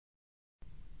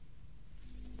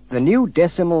The new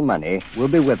decimal money will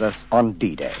be with us on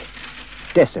D-Day,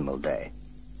 Decimal Day,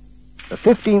 the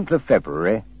 15th of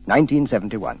February,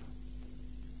 1971.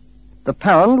 The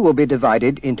pound will be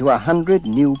divided into 100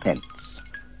 new pence,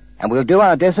 and we'll do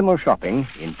our decimal shopping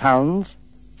in pounds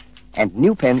and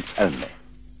new pence only.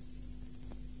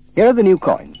 Here are the new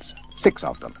coins, 6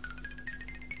 of them.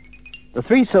 The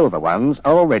 3 silver ones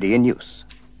are already in use.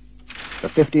 The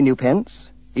 50 new pence,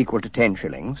 equal to 10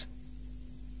 shillings.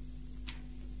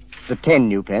 The 10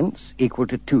 new pence, equal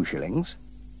to 2 shillings.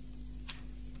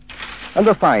 And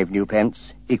the 5 new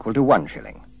pence, equal to 1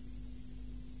 shilling.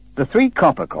 The 3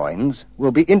 copper coins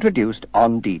will be introduced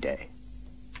on D-Day.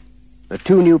 The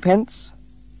 2 new pence,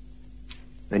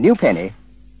 the new penny,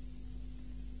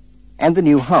 and the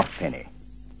new halfpenny.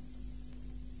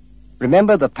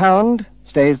 Remember, the pound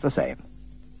stays the same.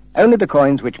 Only the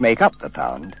coins which make up the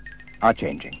pound are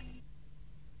changing.